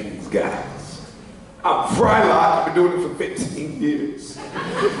compared to these guys. I'm Frylock, I've been doing it for 15 years.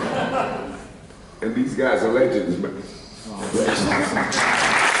 And these guys are legends, man.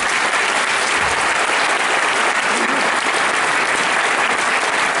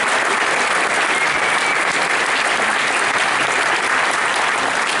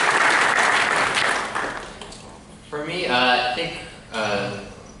 For me, I think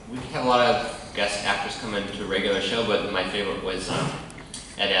we have a lot of guest actors come into a regular show, but my favorite was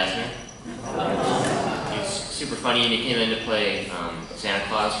Ed Asner. He's super funny, and he came in to play Santa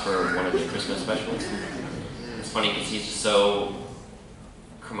Claus for one of the Christmas specials. It's funny because he's just so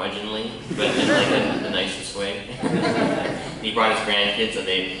curmudgeonly, but in the nicest way. He brought his grandkids, and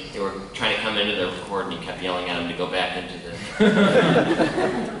they were trying to come into the record, and he kept yelling at them to go back into the...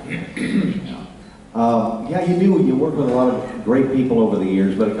 Yeah, you do. You work with a lot of great people over the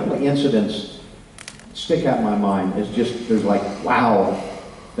years, but a couple of incidents stick out in my mind. It's just, there's like, wow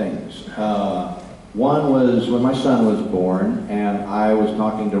things. One was when my son was born, and I was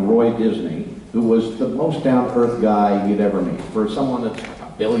talking to Roy Disney, who was the most down-to-earth guy you'd ever meet. For someone that's like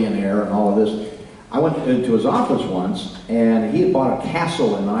a billionaire and all of this, I went to his office once, and he had bought a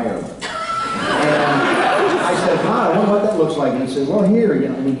castle in Ireland. And I said, "Hi, I wonder what that looks like." And he said, "Well, here,"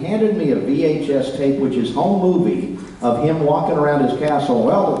 and he handed me a VHS tape, which is home movie, of him walking around his castle.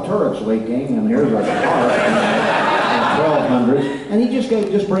 Well, the turret's leaking, and here's our park, and 1200s. And he just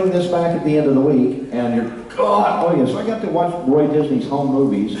bring this back at the end of the week, and you're, God, oh yes. So I got to watch Roy Disney's home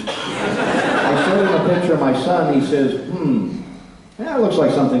movies. I showed him a picture of my son. He says, that looks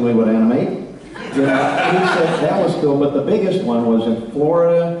like something we would animate. And he said that was cool, but the biggest one was in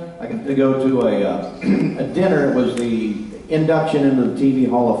Florida. I got to go to a dinner. It was the induction into the TV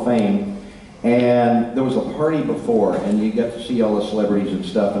Hall of Fame, and there was a party before, and you got to see all the celebrities and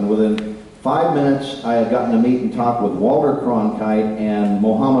stuff. And within 5 minutes, I had gotten to meet and talk with Walter Cronkite and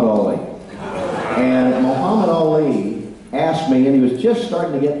Muhammad Ali. And Muhammad Ali asked me, and he was just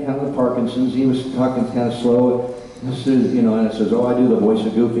starting to get kind of the Parkinson's. He was talking kind of slow. And I said, and it says, "Oh, I do the voice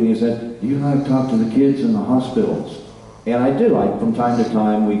of Goofy." And he said, "Do you know how to talk to the kids in the hospitals?" And I do. From time to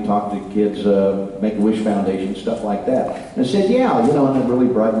time, we talk to kids, Make-A-Wish Foundation, stuff like that. And I said, "Yeah," and it really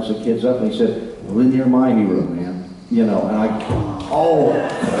brightens the kids up. And he said, "Well, then you're my hero, man." And I, oh, that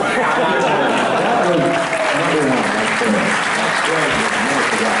was number one. That's great. I never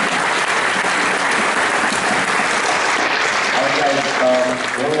forgot.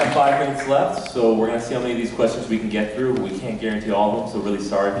 We only have 5 minutes left, so we're going to see how many of these questions we can get through. We can't guarantee all of them, so really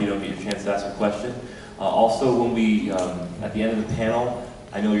sorry if you don't get your chance to ask a question. Also, when we, at the end of the panel,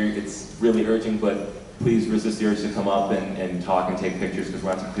 I know it's really urgent, but please resist the urge to come up and talk and take pictures, because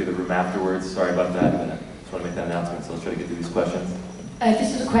we're going to have to clear the room afterwards. Sorry about that, but I just want to make that announcement, so let's try to get through these questions.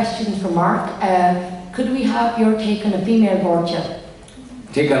 This is a question for Mark. Could we have your take on a female Vorcha?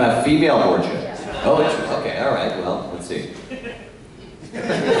 Take on a female Borgia. Oh, okay, all right, well, let's see.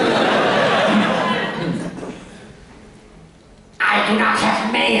 I do not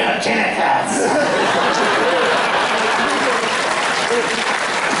have male genitals.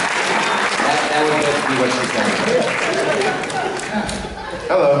 That would be what she's saying.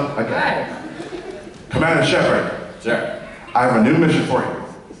 Hello, again. Commander Shepard. Sir. I have a new mission for you.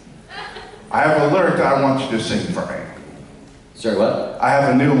 I have a lyric that I want you to sing for me. Sorry, what? I have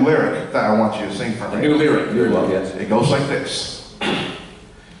a new lyric that I want you to sing for me. A new lyric? Very well, yes. It goes like this.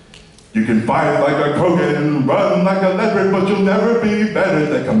 You can fight like a Krogan, run like a leopard, but you'll never be better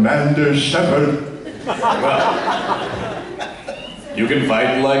than Commander Shepard. You can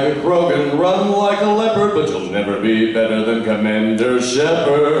fight like a Krogan, run like a leopard, but you'll never be better than Commander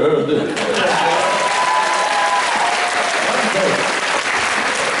Shepard.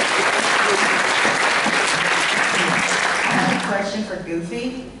 Question for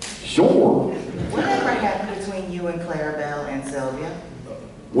Goofy. Sure. Whatever happened between you and Clarabelle and Sylvia?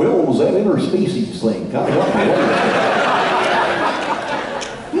 Well, it was that interspecies thing. Kind of got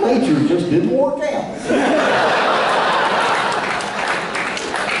me. Nature just didn't work out.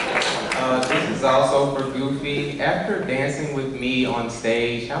 This is also for Goofy. After dancing with me on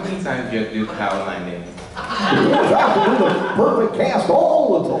stage, how many times do you have to do the power line dance? I have to do the perfect cast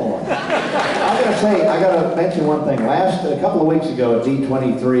all the time. I gotta mention one thing. A couple of weeks ago at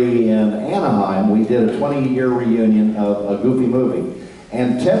D23 in Anaheim, we did a 20-year reunion of a Goofy movie.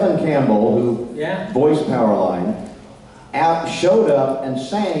 And Tevin Campbell, who voiced Powerline, showed up and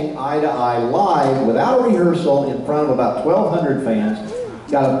sang Eye to Eye live without a rehearsal in front of about 1,200 fans.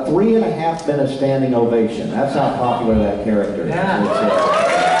 Got a 3.5-minute standing ovation. That's how popular that character is.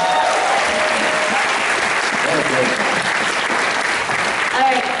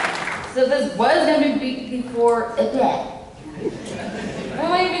 Alright, so this was going to be before a death. What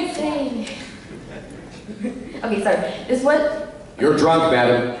am I even saying? Okay, sorry. This was... You're drunk,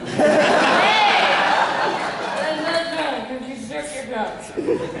 madam.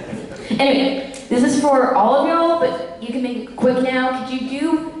 Anyway, this is for all of y'all, but you can make it quick now. Could you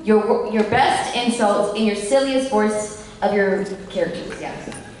do your best insults in your silliest voice of your characters? Yes.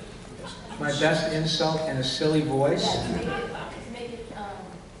 My best insult in a silly voice? Make it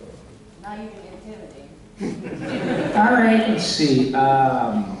not even intimidating. All right, let's see.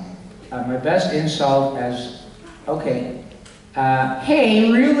 My best insult as, okay. Hey,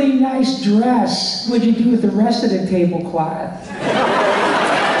 really nice dress. What'd you do with the rest of the tablecloth?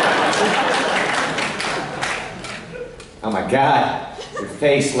 Oh my God, your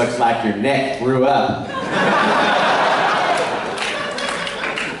face looks like your neck grew up.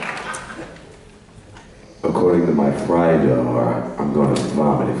 According to my Frydar, I'm gonna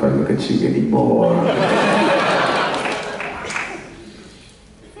vomit if I look at you anymore.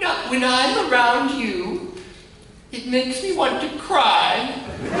 When I'm around you, it makes me want to cry.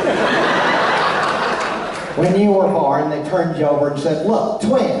 When you were born, they turned you over and said, look,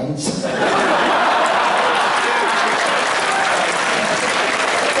 twins.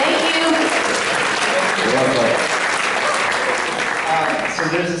 So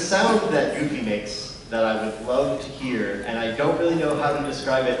there's a sound that Goofy makes that I would love to hear, and I don't really know how to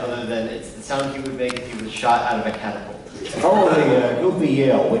describe it other than it's the sound he would make if he was shot out of a catapult. Oh, the Goofy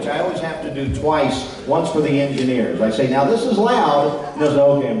yell, which I always have to do twice, once for the engineers. I say, now this is loud. He goes,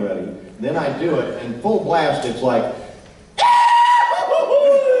 okay, I'm ready. Then I do it, and full blast, it's like,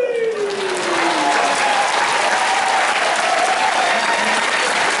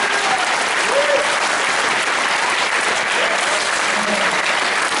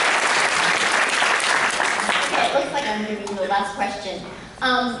 last question.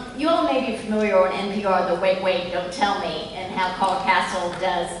 You all may be familiar on NPR, the Wait, Wait, Don't Tell Me, and how Carl Castle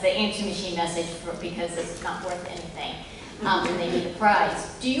does the answer machine message because it's not worth anything, and they need a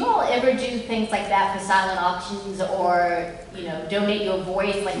prize. Do you all ever do things like that for silent auctions, or donate your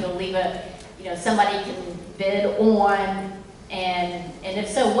voice, like you'll leave a, somebody can bid on, and if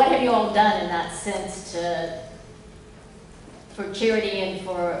so, what have you all done in that sense for charity and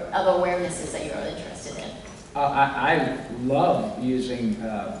for other awarenesses that you're interested in? I love using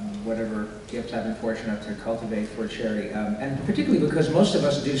whatever gifts I've been fortunate enough to cultivate for charity, and particularly because most of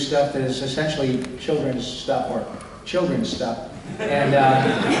us do stuff that is essentially children's stuff, and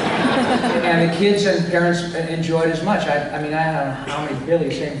and the kids and parents enjoy it as much. I mean, I don't know how many, Billy,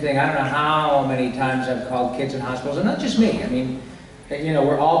 same thing. I don't know how many times I've called kids in hospitals, and not just me. I mean,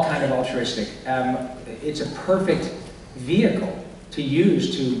 we're all kind of altruistic. It's a perfect vehicle to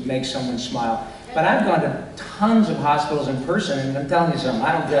use to make someone smile. But I've gone to tons of hospitals in person, and I'm telling you something,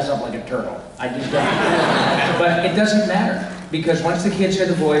 I don't dress up like a turtle. I just don't. But it doesn't matter. because once the kids hear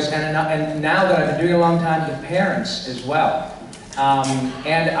the voice, and now that I've been doing it a long time, the parents as well.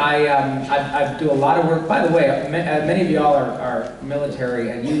 And I do a lot of work. By the way, many of y'all are military,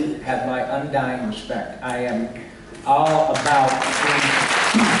 and you have my undying respect. I am all about.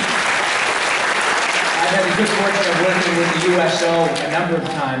 I've had the good fortune of working with the USO a number of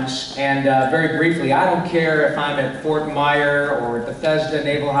times, and very briefly, I don't care if I'm at Fort Myer or at Bethesda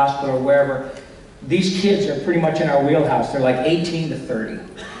Naval Hospital or wherever. These kids are pretty much in our wheelhouse. They're like 18 to 30.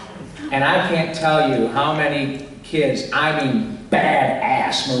 And I can't tell you how many kids, I mean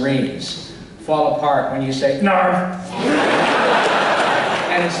badass Marines, fall apart when you say, "Narv."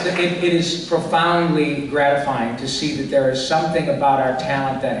 And it is profoundly gratifying to see that there is something about our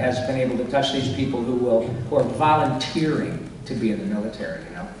talent that has been able to touch these people who are volunteering to be in the military,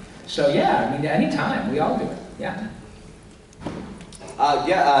 you know? So yeah, I mean, anytime, we all do it, yeah. I've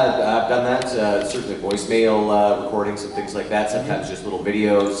done that, certainly voicemail recordings and things like that, sometimes just little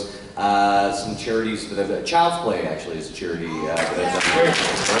videos, some charities that have, Child's Play actually is a charity that I've done.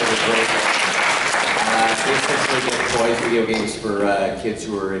 They essentially get toys, video games for kids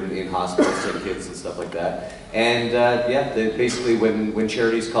who are in hospitals, and kids and stuff like that. And basically when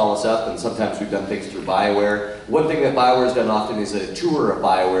charities call us up, and sometimes we've done things through BioWare. One thing that BioWare's done often is a tour of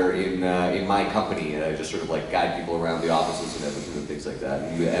BioWare in my company, and I just sort of like guide people around the offices and everything and things like that.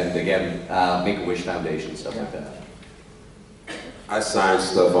 And again, Make-A-Wish Foundation, stuff like that. I sign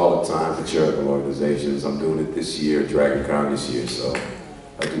stuff all the time for charitable organizations. I'm doing it this year, Dragoncon this year, so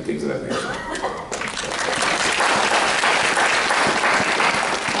I do things of that nature.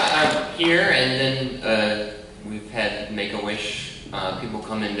 Here, and then we've had Make-A-Wish people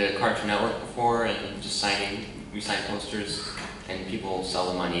come into Cartoon Network before, and just we sign posters, and people sell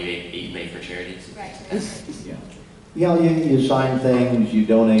them on eBay for charities. Right. Yeah, you sign things, you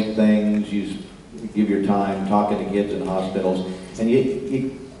donate things, you give your time talking to kids in hospitals, and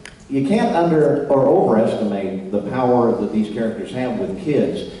you can't or overestimate the power that these characters have with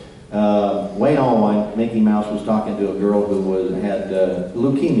kids. Wayne Allwine, Mickey Mouse, was talking to a girl who had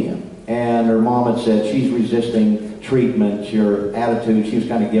leukemia. And her mom had said, "She's resisting treatment, your attitude," she was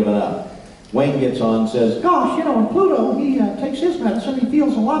kind of giving up. Wayne gets on and says, "Gosh, you know, when Pluto, he takes his medicine, he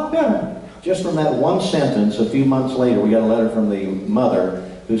feels a lot better." Just from that one sentence, a few months later, we got a letter from the mother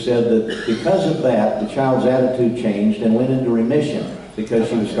who said that because of that, the child's attitude changed and went into remission because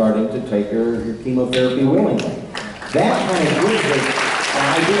she was starting to take her chemotherapy willingly. That kind of gives us an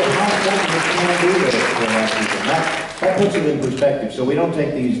idea of how important we can do this for our people. That puts it in perspective. So we don't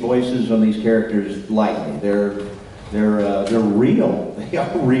take these voices on these characters lightly. They're real. They are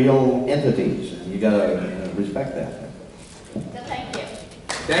real entities, and you gotta respect that. So thank you.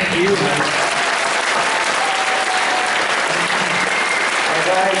 Thank you. All right,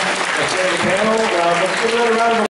 guys, that's the end of the panel. Let's give another round of applause.